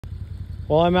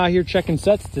Well, I'm out here checking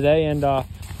sets today, and I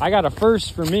got a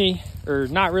first for me, or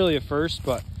not really a first,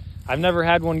 but I've never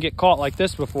had one get caught like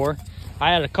this before.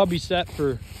 I had a cubby set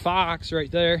for fox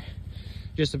right there,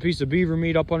 just a piece of beaver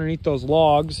meat up underneath those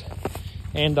logs,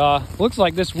 and looks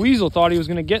like this weasel thought he was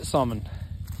gonna get some. And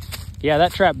yeah,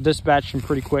 that trap dispatched him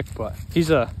pretty quick, but he's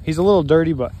a little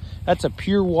dirty, but that's a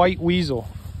pure white weasel,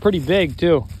 pretty big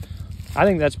too. I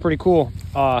think that's pretty cool.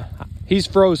 He's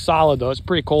froze solid though. It's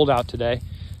pretty cold out today,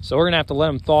 so we're gonna have to let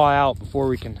him thaw out before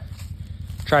we can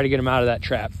try to get him out of that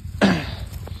trap.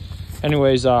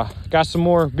 Anyways, got some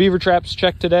more beaver traps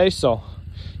checked today, so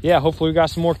yeah, hopefully we got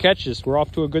some more catches. We're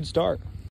off to a good start.